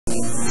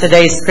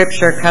Today's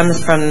scripture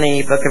comes from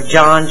the book of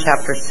John,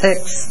 chapter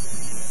 6,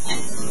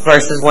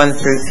 verses 1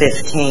 through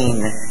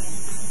 15.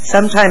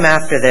 Sometime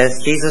after this,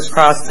 Jesus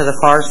crossed to the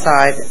far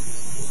side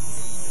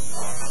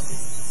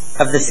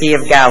of the Sea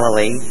of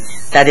Galilee,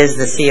 that is,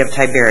 the Sea of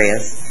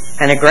Tiberias,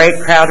 and a great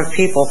crowd of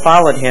people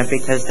followed him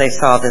because they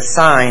saw the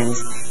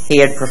signs he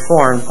had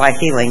performed by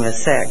healing the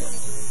sick.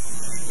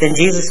 Then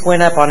Jesus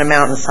went up on a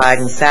mountainside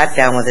and sat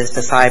down with his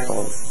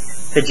disciples.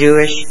 The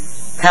Jewish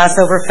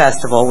Passover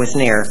festival was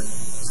near.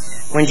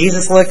 When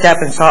Jesus looked up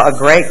and saw a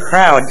great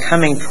crowd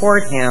coming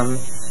toward him,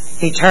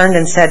 he turned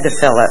and said to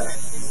Philip,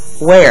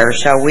 "Where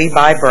shall we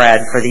buy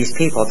bread for these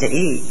people to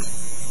eat?"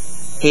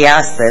 He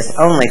asked this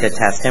only to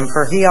test him,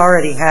 for he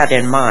already had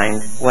in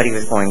mind what he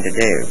was going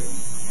to do.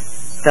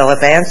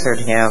 Philip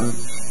answered him,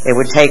 "It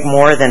would take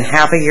more than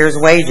half a year's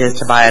wages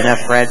to buy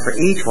enough bread for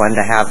each one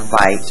to have a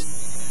bite."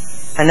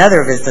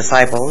 Another of his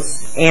disciples,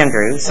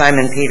 Andrew,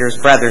 Simon Peter's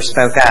brother,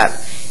 spoke up,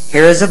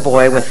 "Here is a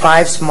boy with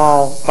 5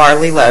 small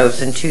barley loaves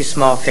and 2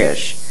 small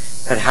fish,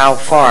 but how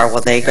far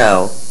will they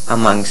go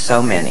among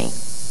so many?"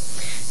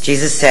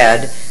 Jesus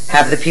said,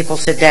 "Have the people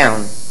sit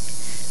down."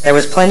 There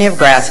was plenty of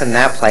grass in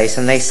that place,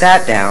 and they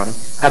sat down.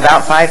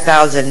 About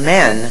 5,000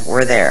 men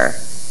were there.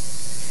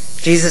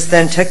 Jesus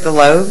then took the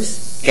loaves,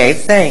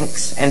 gave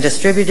thanks, and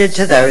distributed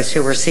to those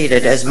who were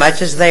seated as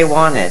much as they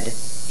wanted.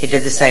 He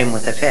did the same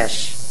with the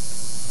fish.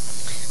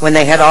 When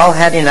they had all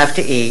had enough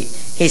to eat,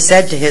 he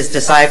said to his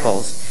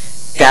disciples,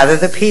 "Gather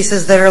the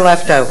pieces that are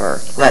left over.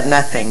 Let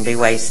nothing be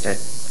wasted."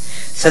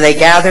 So they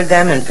gathered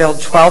them and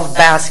filled 12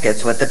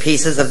 baskets with the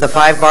pieces of the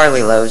 5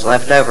 barley loaves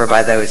left over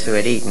by those who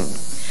had eaten.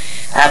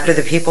 After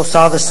the people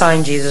saw the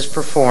sign Jesus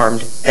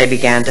performed, they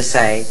began to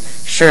say,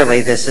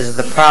 "Surely this is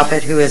the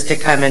prophet who is to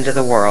come into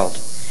the world."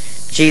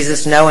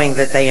 Jesus, knowing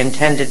that they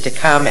intended to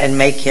come and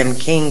make him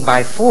king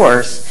by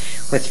force,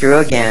 withdrew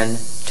again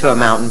to a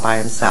mountain by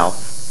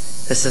himself.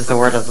 This is the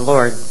word of the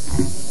Lord.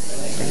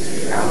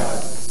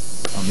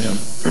 Amen.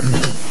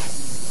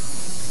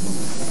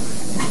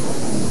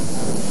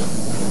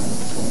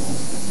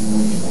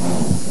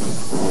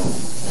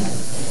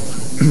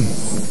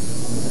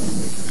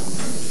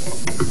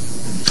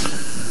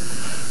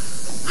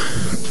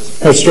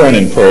 Let's join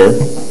in prayer.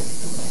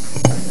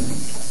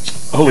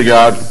 Holy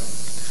God,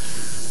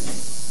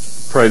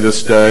 pray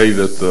this day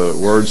that the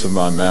words of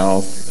my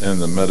mouth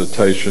and the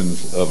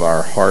meditations of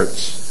our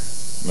hearts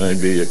may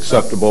be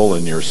acceptable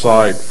in your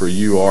sight, for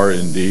you are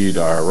indeed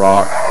our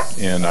rock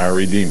and our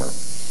Redeemer.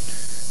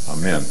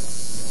 Amen.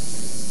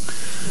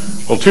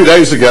 Well, 2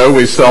 days ago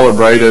we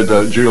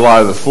celebrated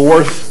July the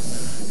 4th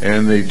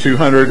and the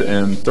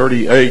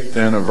 238th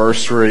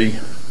anniversary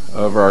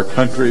of our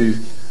country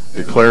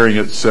declaring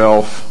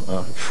itself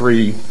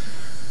free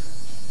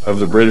of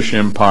the British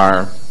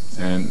Empire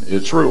and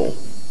its rule.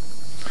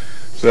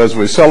 So as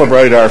we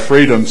celebrate our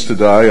freedoms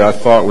today, I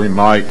thought we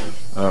might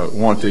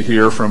want to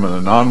hear from an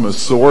anonymous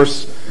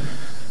source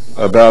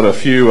about a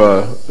few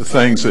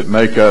things that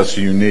make us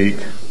unique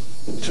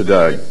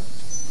today.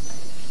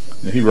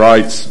 He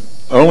writes,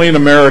 "Only in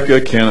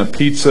America can a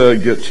pizza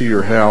get to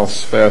your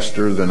house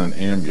faster than an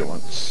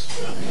ambulance.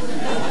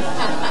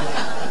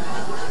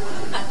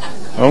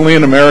 Only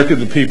in America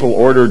do people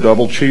order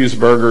double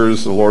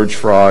cheeseburgers, a large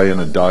fry, and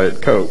a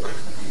Diet Coke."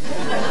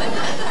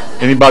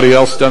 Anybody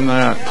else done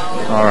that?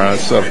 All right,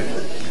 so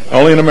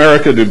only in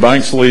America do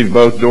banks leave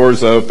both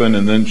doors open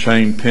and then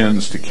chain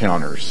pins to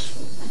counters.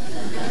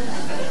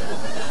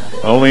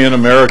 Only in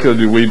America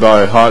do we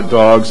buy hot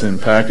dogs in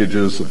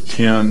packages of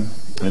 10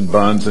 and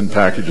buns in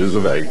packages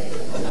of 8.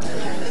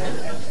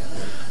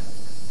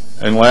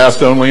 And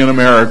last, only in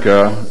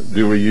America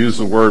do we use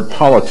the word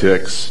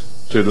politics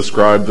to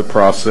describe the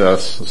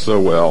process so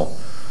well.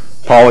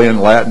 Poly in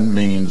Latin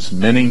means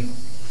many,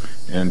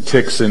 and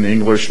ticks in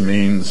English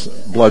means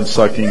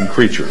blood-sucking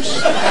creatures.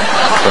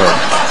 So,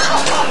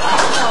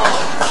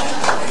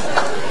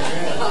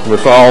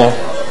 with all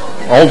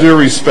due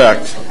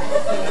respect,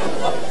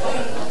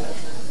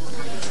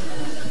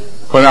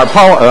 when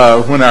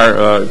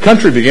our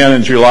country began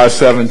in July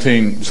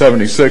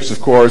 1776, of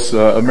course,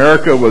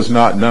 America was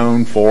not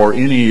known for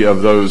any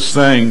of those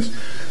things,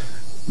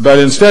 but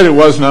instead it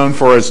was known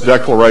for its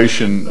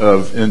Declaration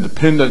of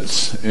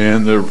Independence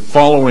and the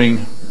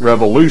following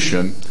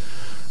revolution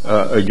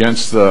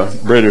against the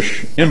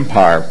British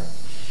Empire.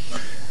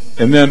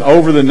 And then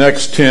over the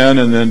next 10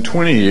 and then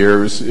 20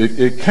 years,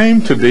 it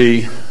came to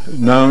be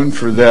known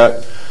for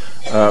that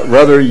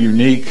rather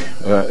unique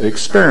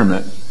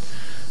experiment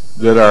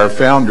that our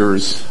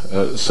founders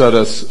set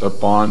us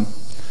upon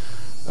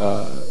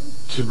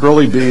to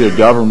really be a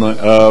government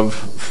of,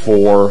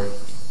 for,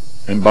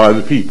 and by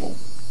the people.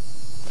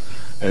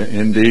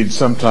 Indeed,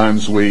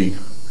 sometimes we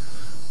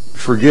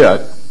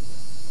forget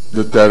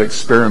that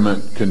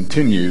experiment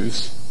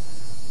continues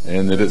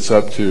and that it's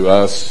up to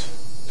us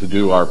to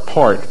do our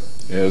part,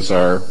 as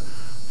our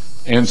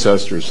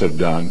ancestors have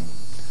done,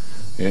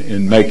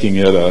 in making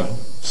it a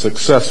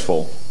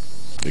successful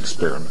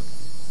experiment.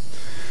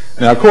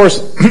 Now, of course,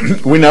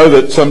 we know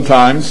that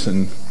sometimes,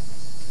 and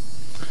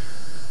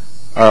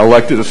our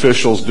elected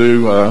officials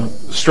do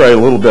stray a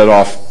little bit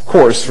off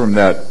course from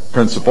that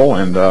principle,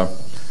 and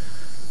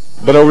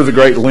but over the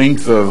great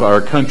length of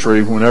our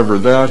country, whenever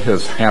that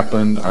has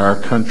happened, our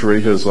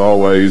country has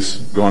always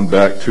gone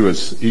back to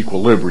its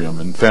equilibrium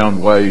and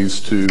found ways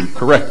to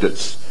correct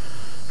its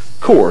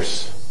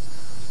course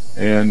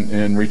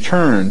and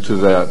return to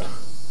that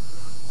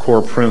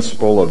core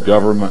principle of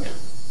government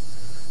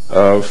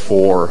of,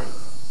 for,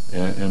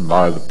 and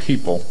by the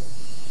people.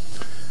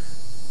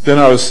 Then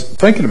I was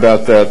thinking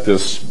about that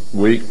this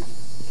week,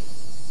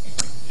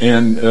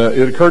 and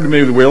it occurred to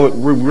me that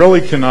we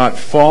really cannot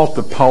fault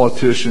the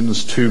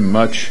politicians too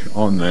much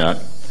on that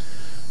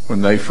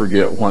when they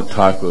forget what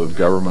type of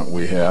government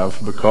we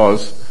have,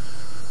 because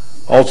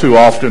all too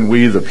often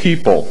we, the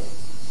people,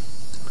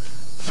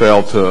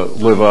 fail to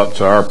live up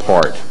to our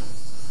part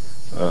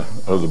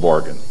of the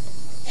bargain.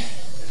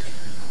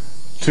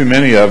 Too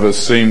many of us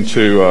seem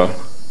to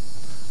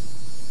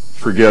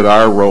forget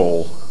our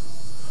role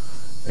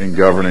in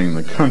governing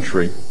the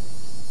country.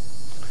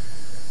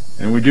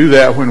 And we do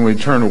that when we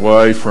turn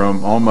away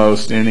from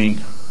almost any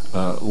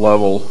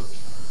level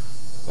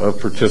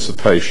of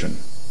participation.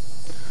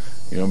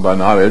 By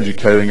not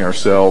educating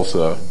ourselves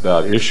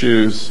about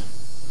issues,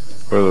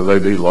 whether they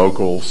be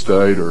local,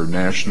 state, or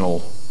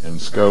national in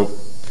scope,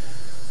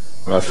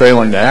 by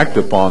failing to act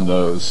upon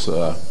those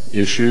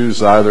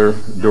issues either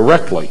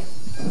directly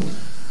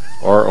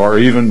or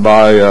even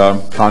by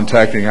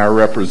contacting our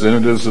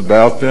representatives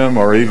about them,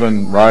 or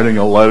even writing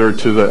a letter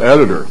to the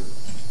editor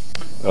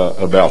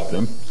about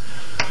them.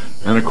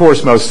 And of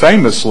course, most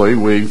famously,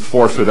 we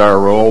forfeit our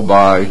role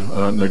by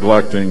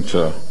neglecting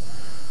to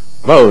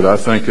vote. I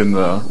think in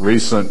the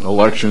recent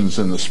elections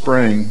in the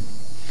spring,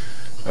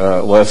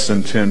 less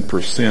than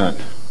 10%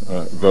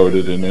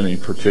 voted in any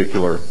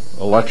particular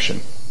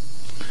election.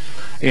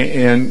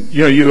 And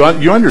you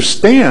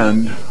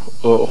understand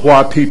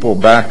why people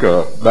back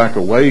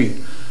away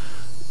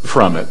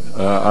from it.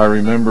 I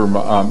remember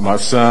my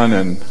son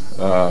and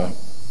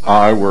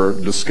I were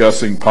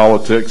discussing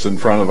politics in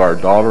front of our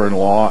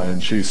daughter-in-law,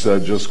 and she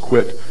said, "Just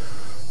quit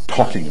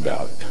talking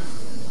about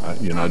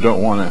it. I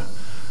don't want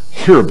to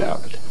hear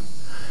about it.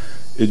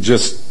 It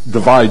just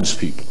divides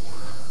people."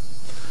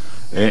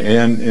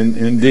 And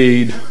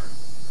indeed,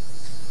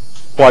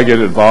 why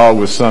get involved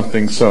with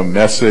something so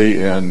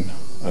messy and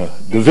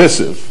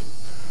divisive?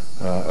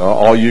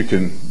 All you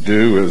can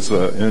do is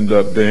end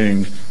up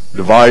being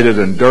divided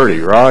and dirty,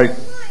 right?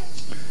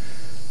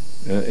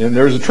 And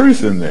there's a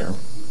truth in there.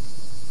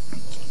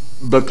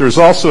 But there's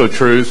also a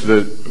truth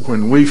that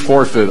when we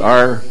forfeit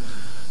our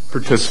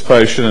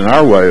participation in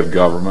our way of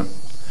government,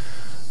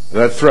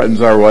 that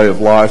threatens our way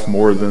of life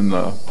more than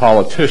the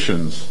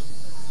politicians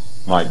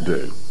might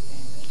do.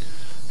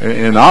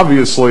 And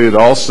obviously it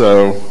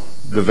also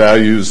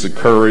devalues the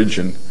courage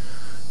and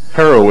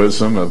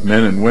heroism of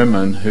men and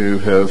women who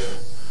have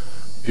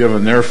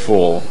given their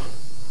full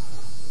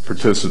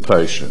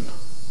participation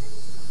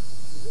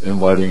in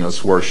letting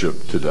us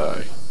worship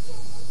today.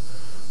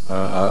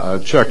 I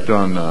checked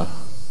on the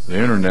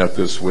internet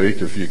this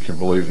week, if you can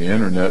believe the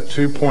internet.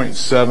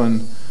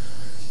 2.7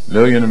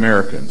 million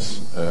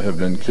Americans have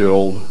been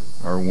killed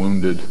or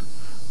wounded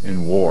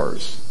in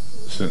wars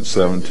since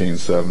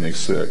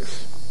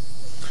 1776.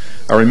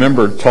 I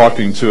remember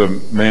talking to a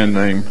man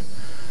named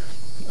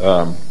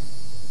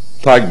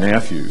Tige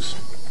Matthews.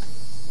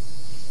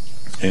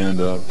 And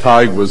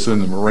Tige was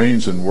in the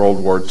Marines in World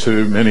War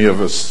II. Many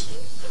of us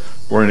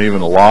weren't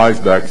even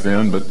alive back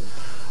then, but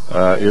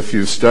if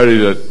you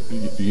studied it,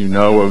 you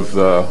know of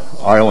the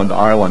island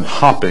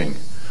hopping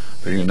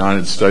the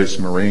United States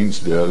Marines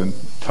did. And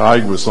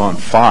Tige was on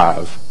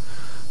 5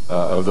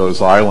 of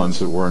those islands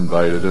that were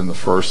invaded in the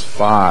first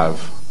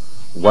 5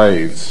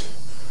 waves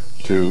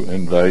to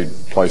invade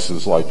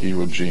places like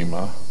Iwo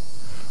Jima,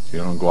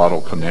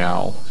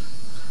 Guadalcanal,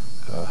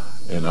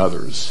 and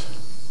others.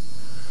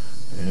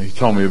 And he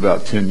told me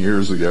about 10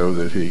 years ago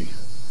that he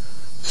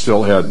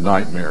still had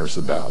nightmares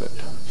about it.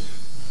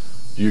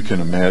 You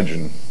can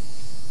imagine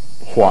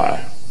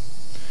why.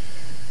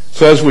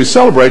 So as we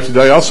celebrate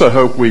today, I also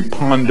hope we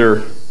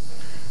ponder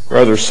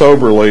rather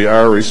soberly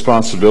our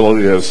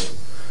responsibility as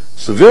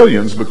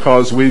civilians,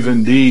 because we've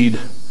indeed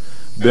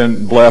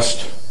been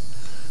blessed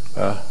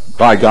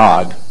by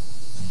God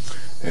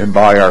and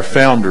by our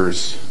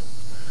founders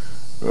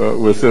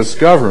with this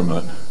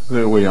government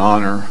that we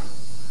honor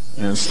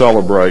and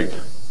celebrate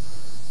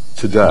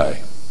today.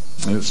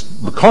 And it's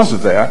because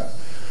of that,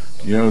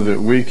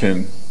 that we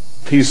can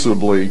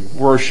peaceably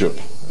worship,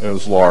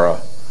 as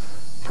Laura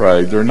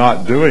prayed. They're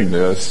not doing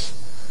this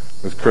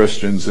with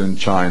Christians in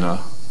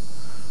China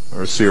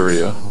or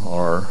Syria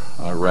or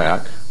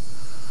Iraq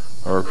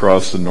or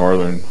across the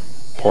northern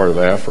part of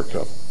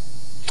Africa.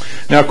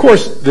 Now, of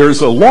course,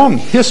 there's a long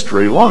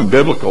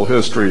biblical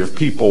history of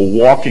people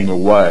walking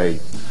away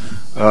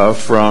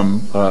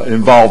from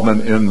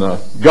involvement in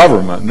the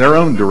government and their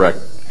own direct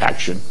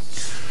action.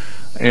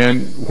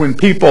 And when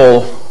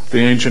people, the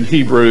ancient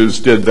Hebrews,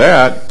 did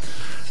that,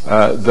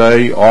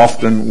 they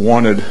often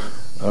wanted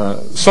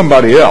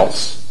somebody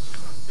else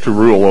to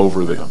rule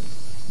over them,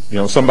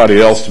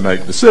 somebody else to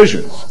make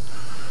decisions.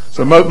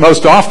 So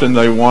most often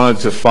they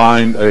wanted to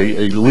find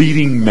a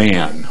leading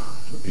man,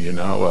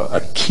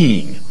 a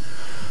king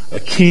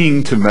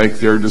to make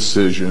their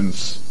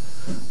decisions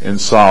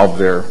and solve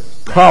their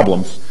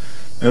problems.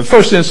 And the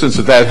first instance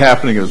of that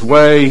happening is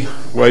way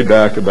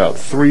back about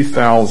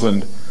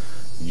 3,000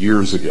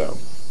 years ago.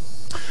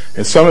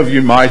 And some of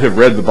you might have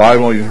read the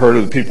Bible and you've heard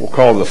of the people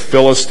called the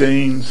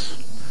Philistines.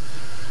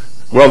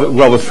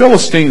 Well, the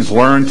Philistines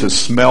learned to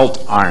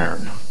smelt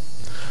iron.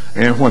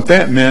 And what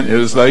that meant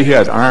is they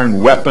had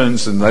iron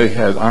weapons and they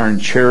had iron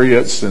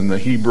chariots, and the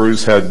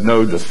Hebrews had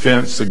no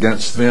defense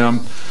against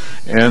them.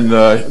 And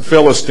the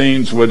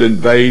Philistines would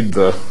invade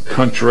the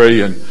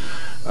country and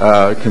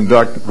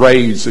conduct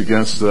raids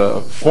against the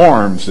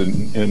farms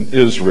in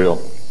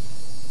Israel.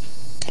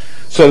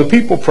 So the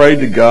people prayed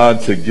to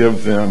God to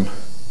give them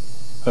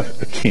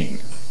a king.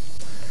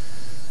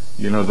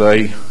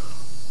 They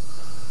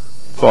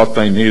thought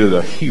they needed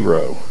a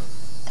hero,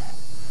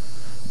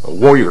 a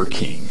warrior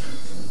king.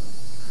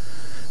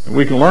 And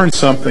we can learn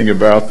something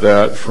about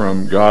that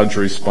from God's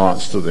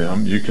response to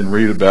them. You can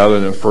read about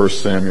it in 1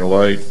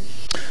 Samuel 8.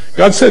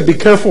 God said, be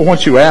careful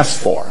what you ask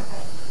for,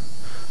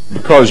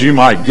 because you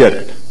might get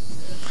it.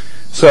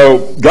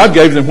 So God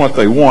gave them what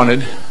they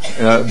wanted,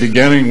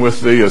 beginning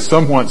with the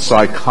somewhat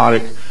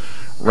psychotic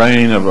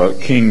reign of a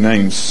king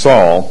named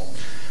Saul.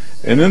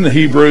 And then the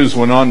Hebrews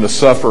went on to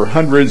suffer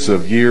hundreds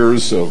of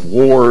years of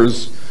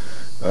wars,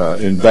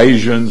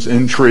 invasions,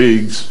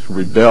 intrigues,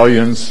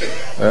 rebellions,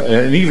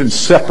 and even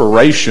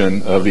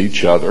separation of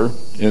each other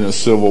in a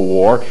civil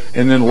war,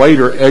 and then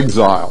later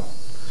exile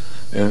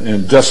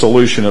and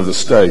dissolution of the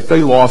state.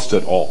 They lost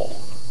it all.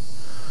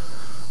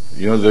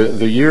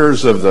 The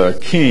years of the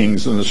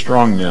kings and the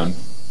strong men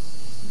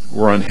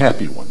were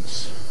unhappy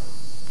ones.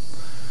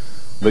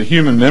 But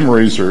human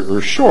memories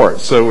are short,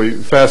 so we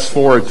fast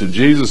forward to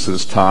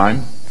Jesus'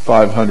 time,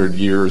 500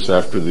 years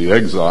after the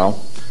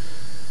exile,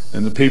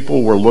 and the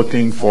people were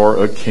looking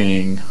for a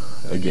king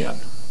again.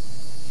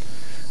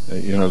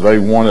 They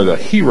wanted a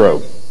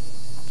hero,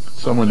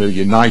 someone to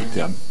unite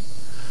them,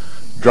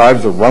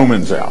 drive the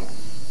Romans out.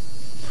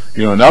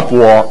 And up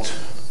walked,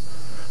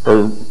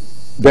 or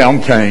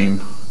down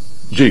came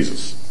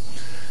Jesus.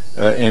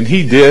 And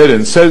he did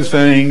and said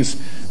things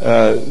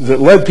that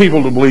led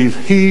people to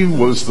believe he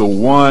was the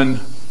one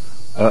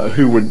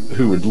who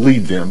would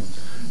lead them.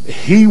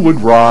 He would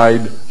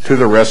ride to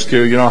the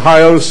rescue.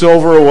 Hi-O,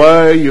 silver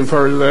away. You've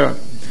heard of that.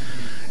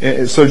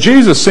 And so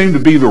Jesus seemed to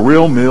be the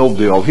real meal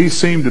deal. He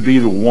seemed to be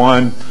the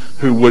one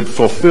who would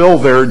fulfill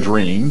their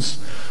dreams.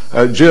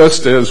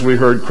 Just as we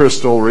heard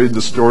Crystal read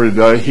the story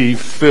today, he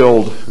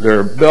filled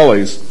their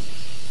bellies.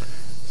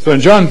 So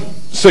in John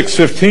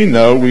 6:15,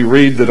 though, we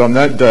read that on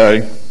that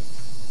day,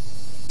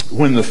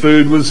 when the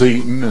food was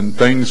eaten and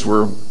things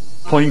were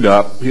cleaned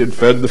up, he had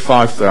fed the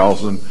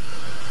 5,000,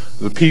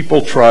 the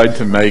people tried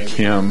to make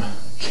him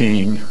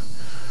king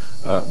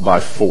by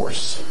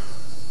force.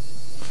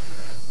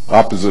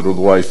 Opposite of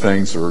the way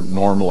things are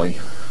normally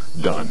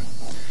done.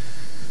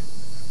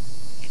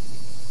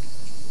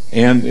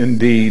 And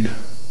indeed,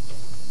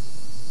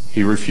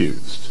 he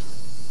refused.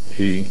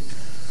 He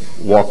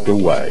walked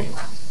away.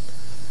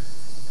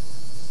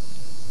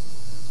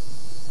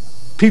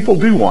 People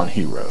do want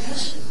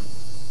heroes.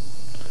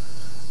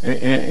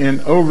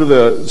 And over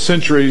the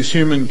centuries,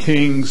 human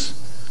kings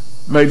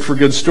made for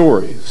good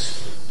stories.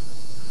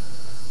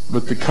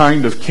 But the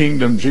kind of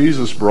kingdom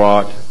Jesus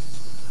brought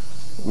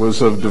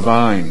was of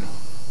divine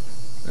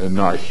and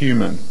not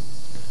human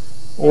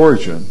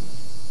origin.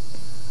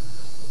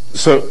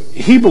 So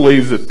he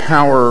believed that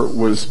power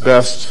was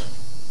best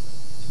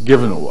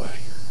given away.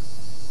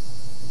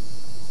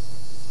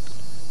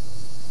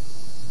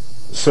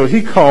 So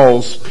he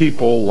calls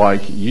people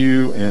like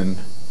you and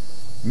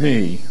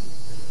me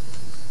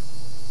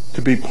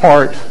to be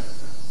part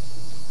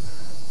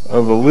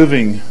of a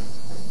living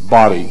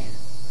body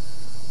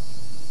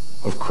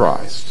of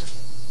Christ,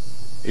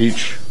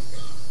 each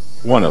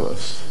one of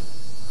us,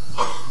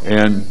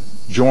 and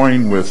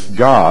join with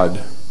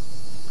God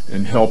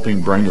in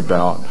helping bring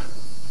about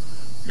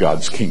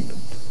God's kingdom.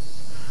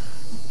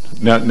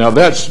 Now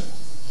that's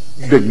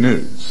big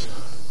news.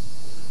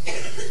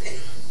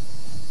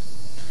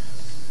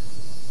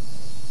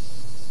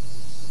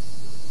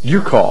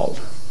 You're called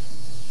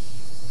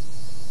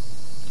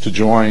to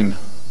join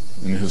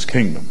in his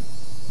kingdom.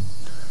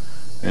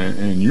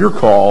 And you're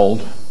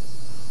called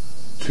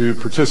to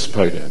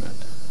participate in it.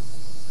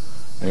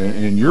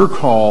 And you're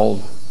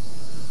called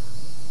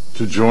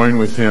to join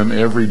with him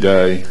every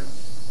day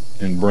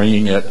in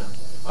bringing it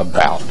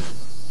about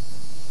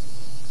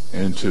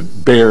and to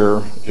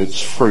bear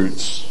its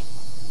fruits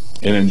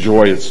and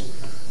enjoy its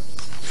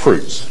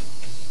fruits.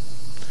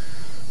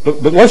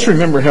 But let's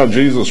remember how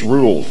Jesus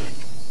ruled.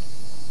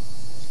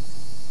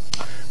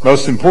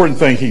 Most important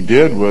thing he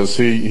did was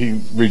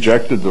he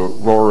rejected the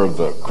roar of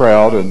the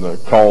crowd and the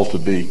call to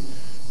be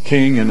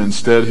king, and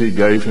instead he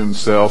gave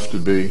himself to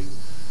be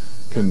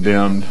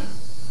condemned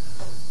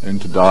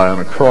and to die on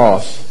a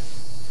cross.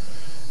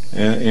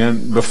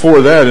 And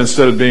before that,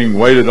 instead of being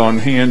waited on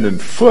hand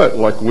and foot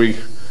like we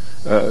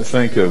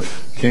think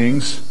of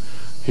kings,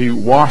 He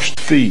washed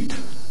feet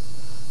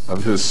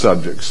of his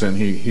subjects, and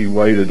he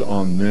waited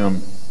on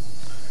them.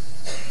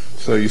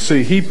 So you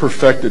see, he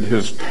perfected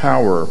his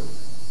power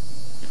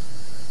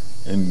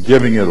in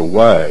giving it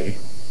away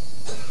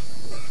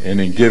and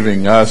in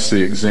giving us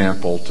the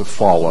example to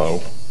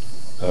follow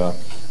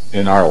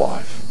in our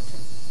life.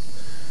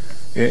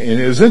 And it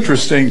is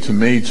interesting to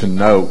me to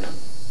note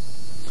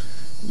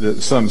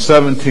that some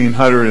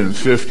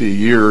 1,750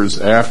 years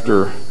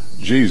after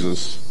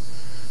Jesus,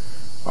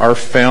 our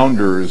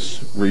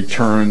founders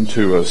returned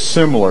to a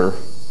similar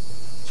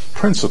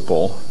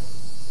principle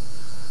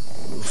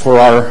for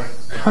our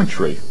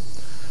country,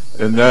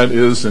 and that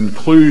is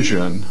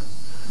inclusion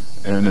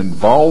and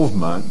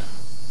involvement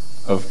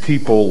of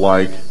people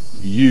like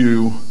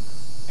you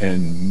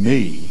and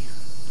me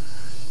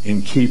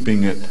in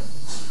keeping it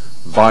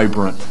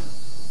vibrant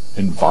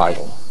and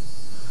vital.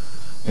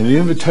 And the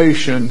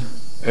invitation,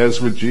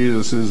 as with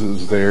Jesus,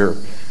 is there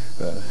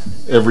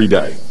every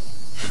day.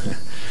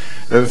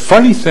 The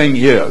funny thing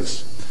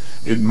is,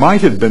 it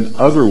might have been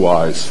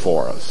otherwise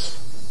for us,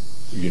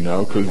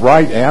 because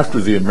right after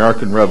the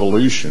American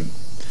Revolution,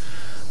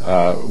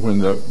 when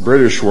the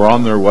British were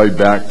on their way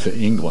back to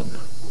England,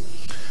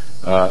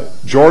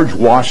 George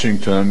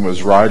Washington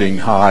was riding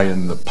high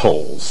in the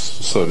polls,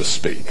 so to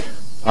speak.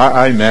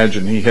 I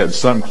imagine he had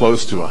some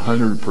close to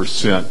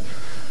 100%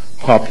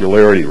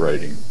 popularity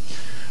rating.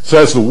 So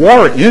as the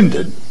war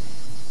ended,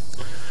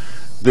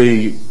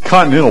 the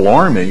Continental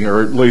Army,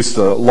 or at least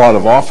a lot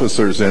of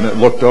officers in it,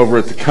 looked over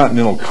at the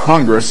Continental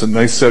Congress and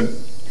they said,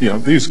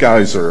 these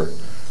guys are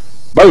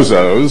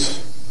bozos.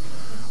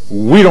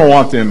 We don't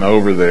want them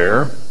over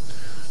there.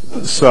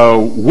 So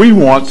we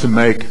want to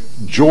make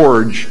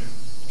George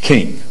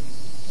king.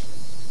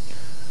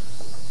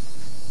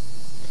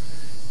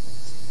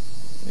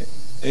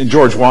 And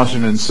George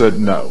Washington said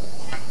no.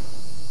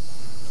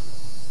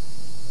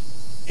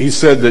 He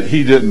said that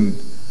he didn't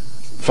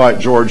fight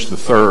George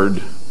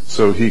III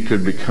so he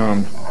could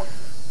become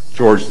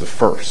George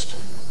I.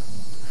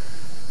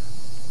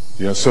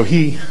 So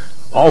he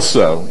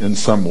also, in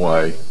some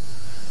way,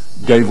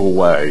 gave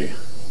away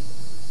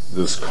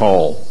this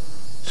call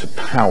to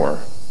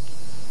power.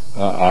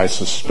 I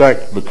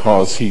suspect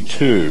because he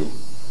too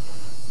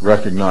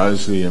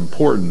recognized the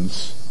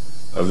importance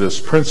of this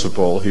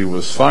principle he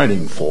was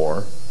fighting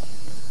for,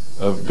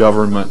 of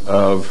government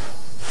of,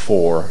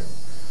 for,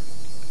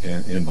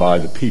 and by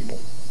the people.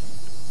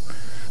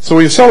 So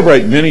we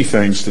celebrate many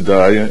things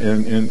today,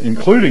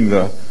 including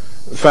the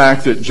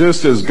fact that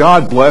just as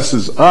God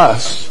blesses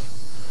us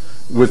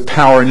with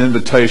power and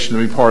invitation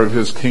to be part of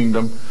his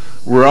kingdom,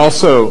 we're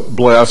also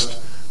blessed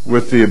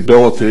with the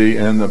ability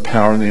and the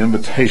power and the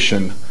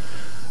invitation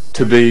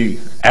to be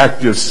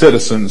active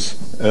citizens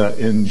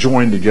and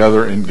join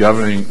together in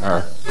governing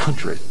our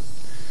country.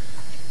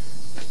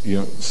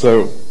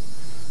 So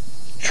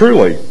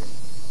truly,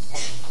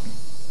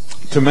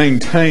 to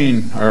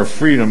maintain our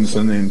freedoms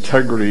and the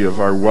integrity of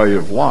our way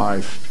of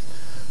life,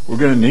 we're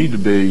going to need to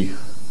be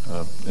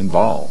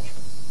involved.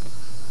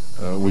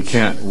 We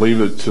can't leave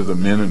it to the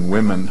men and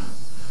women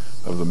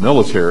of the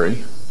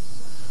military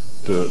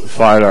to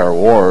fight our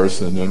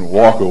wars and then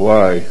walk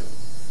away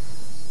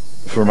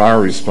from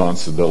our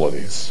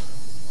responsibilities.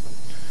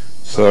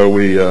 So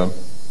we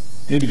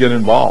need to get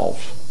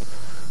involved.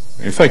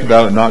 When you think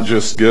about it, not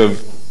just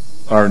give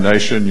our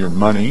nation your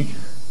money,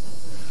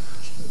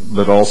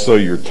 but also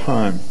your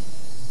time.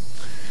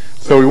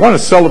 So we want to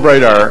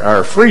celebrate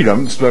our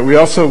freedoms, but we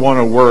also want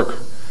to work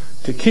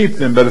to keep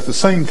them. But at the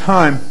same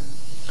time,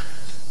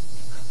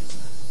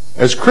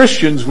 as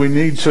Christians, we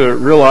need to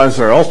realize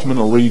our ultimate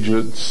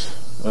allegiance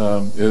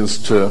is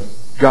to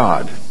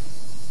God.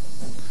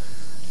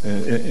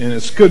 And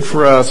it's good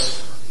for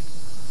us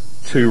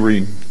to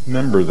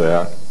remember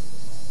that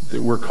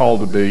we're called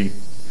to be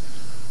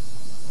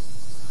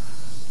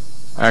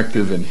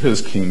active in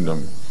his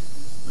kingdom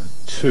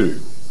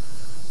too.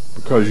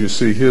 Because you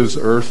see, his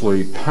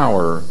earthly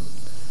power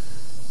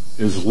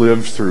is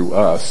lived through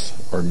us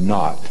or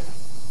not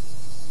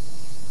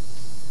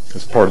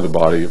as part of the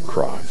body of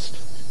Christ.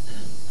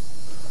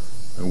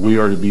 And we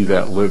are to be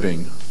that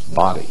living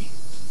body,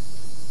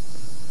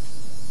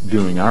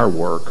 doing our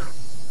work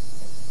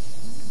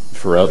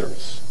for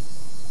others.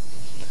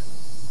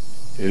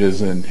 It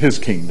is in his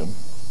kingdom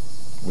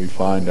we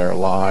find our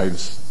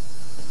lives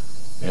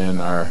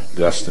and our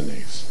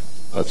destinies.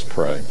 Let's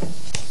pray.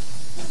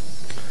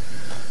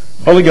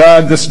 Holy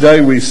God, this day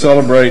we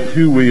celebrate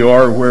who we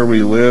are, where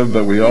we live,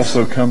 but we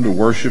also come to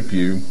worship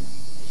you.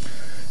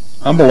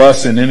 Humble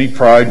us in any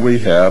pride we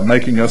have,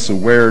 making us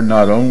aware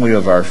not only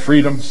of our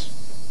freedoms,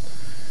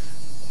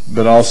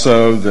 but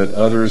also that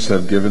others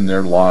have given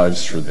their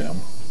lives for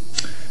them.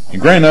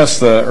 And grant us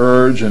the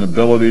urge and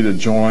ability to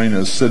join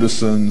as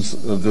citizens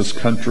of this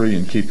country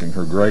in keeping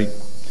her great.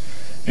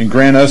 And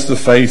grant us the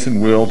faith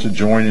and will to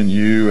join in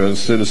you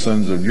as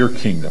citizens of your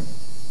kingdom,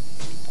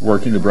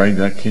 working to bring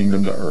that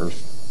kingdom to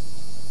earth.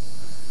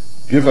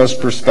 Give us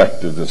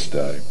perspective this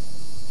day,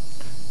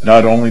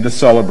 not only to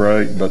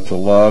celebrate, but to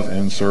love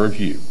and serve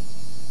you.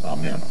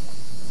 Amen.